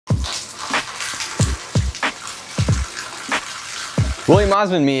William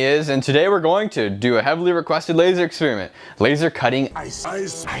Osman me is, and today we're going to do a heavily requested laser experiment. Laser cutting ice.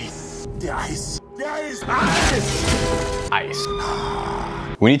 Ice. Ice. The ice. The ice. Ice. Ice.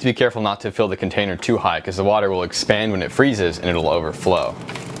 We need to be careful not to fill the container too high because the water will expand when it freezes and it'll overflow.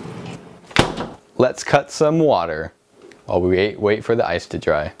 Let's cut some water while we wait for the ice to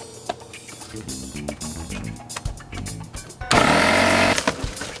dry.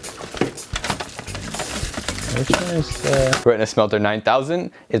 Whitness Smelter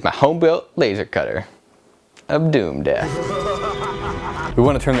 9000 is my home-built laser cutter of doom death. We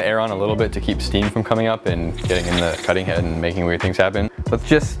want to turn the air on a little bit to keep steam from coming up and getting in the cutting head and making weird things happen. Let's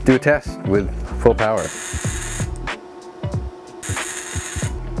just do a test with full power.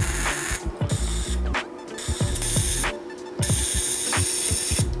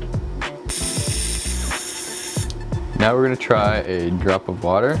 Now we're going to try a drop of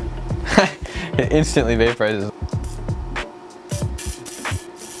water. It instantly vaporizes.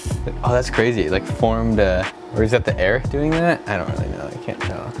 Oh, that's crazy. It like formed or is that the air doing that? I don't really know. I can't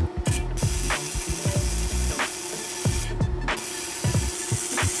tell.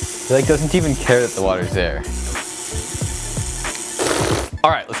 It like doesn't even care that the water's there. All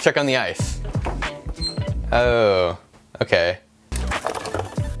right, let's check on the ice. Oh, okay.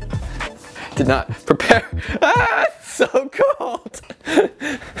 Did not prepare. Ah, it's so cold.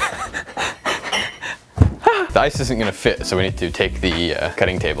 The ice isn't gonna fit, so we need to take the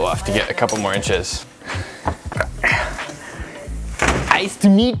cutting table off to get a couple more inches. Nice to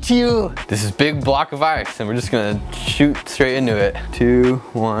meet you! This is a big block of ice, and we're just gonna shoot straight into it. 2,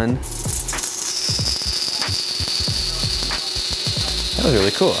 1. That was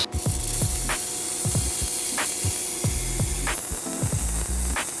really cool.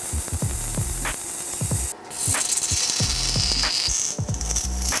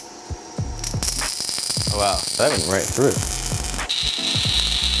 Oh, wow, that went right through.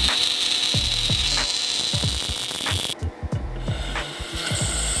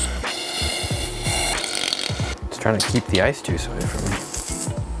 Just trying to keep the ice juice away from me.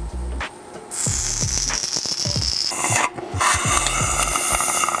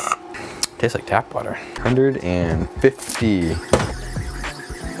 Tastes like tap water. 150.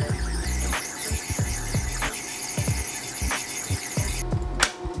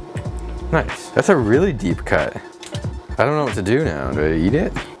 Nice. That's a really deep cut. I don't know what to do now. Do I eat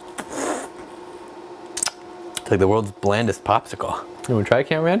it? It's like the world's blandest popsicle. You wanna try,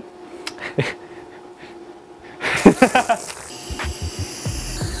 Cameron?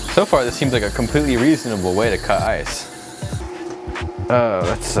 So far, this seems like a completely reasonable way to cut ice. Oh,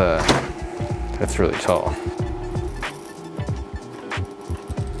 that's really tall.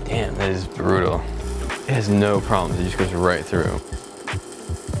 Damn, that is brutal. It has no problems. It just goes right through.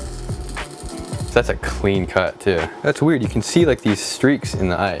 That's a clean cut too. That's weird, you can see like these streaks in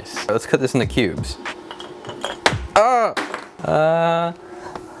the ice. Let's cut this into cubes. Oh!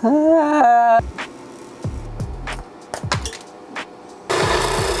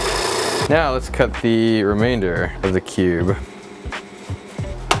 Now let's cut the remainder of the cube.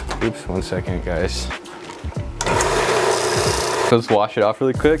 Oops, 1 second guys. Let's wash it off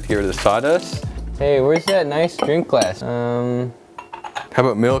really quick to get rid of the sawdust. Hey, where's that nice drink glass? How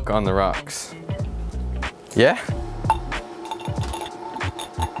about milk on the rocks? Yeah?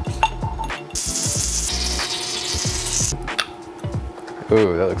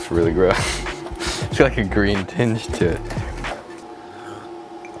 Ooh, that looks really gross. It's got like a green tinge to it.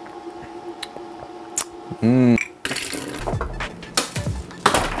 Mmm.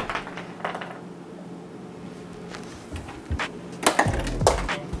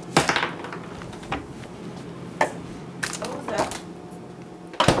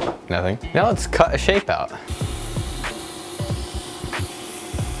 Nothing. Now let's cut a shape out.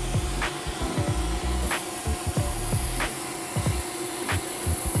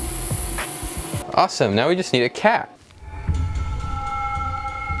 Awesome, now we just need a cat.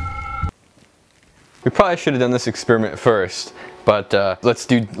 We probably should have done this experiment first, but let's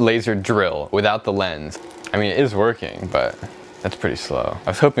do laser drill without the lens. I mean, it is working, but that's pretty slow. I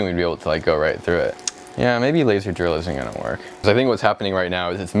was hoping we'd be able to like go right through it. Yeah, maybe laser drill isn't gonna work. So I think what's happening right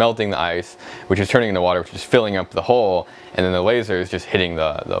now is it's melting the ice, which is turning into water, which is filling up the hole, and then the laser is just hitting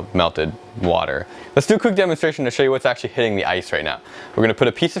the melted water. Let's do a quick demonstration to show you what's actually hitting the ice right now. We're gonna put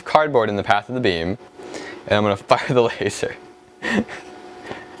a piece of cardboard in the path of the beam, and I'm gonna fire the laser.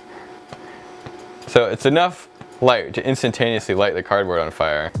 So it's enough light to instantaneously light the cardboard on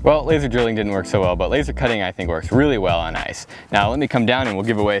fire. Well, laser drilling didn't work so well, but laser cutting I think works really well on ice. Now let me come down and we'll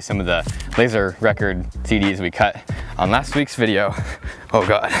give away some of the laser record CDs we cut on last week's video. Oh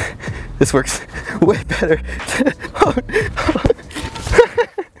God, this works way better.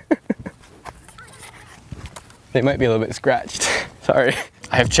 They might be a little bit scratched. Sorry.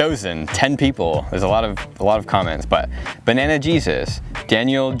 I have chosen 10 people. There's a lot of comments, but Banana Jesus,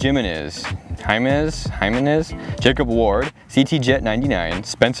 Daniel Jimenez, Jimenez, Jacob Ward, CT Jet 99,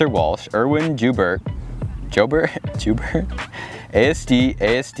 Spencer Walsh, Erwin Joubert, ASD,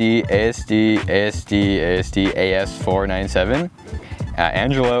 AS497,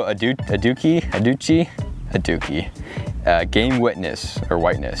 Angelo Adducci, Game Whitness, or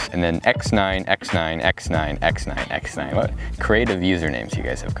Whiteness, and then X9. What creative usernames you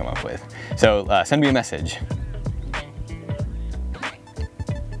guys have come up with. So send me a message.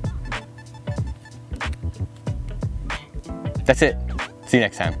 That's it. See you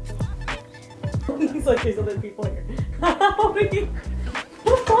next time. He's like, there's other people here.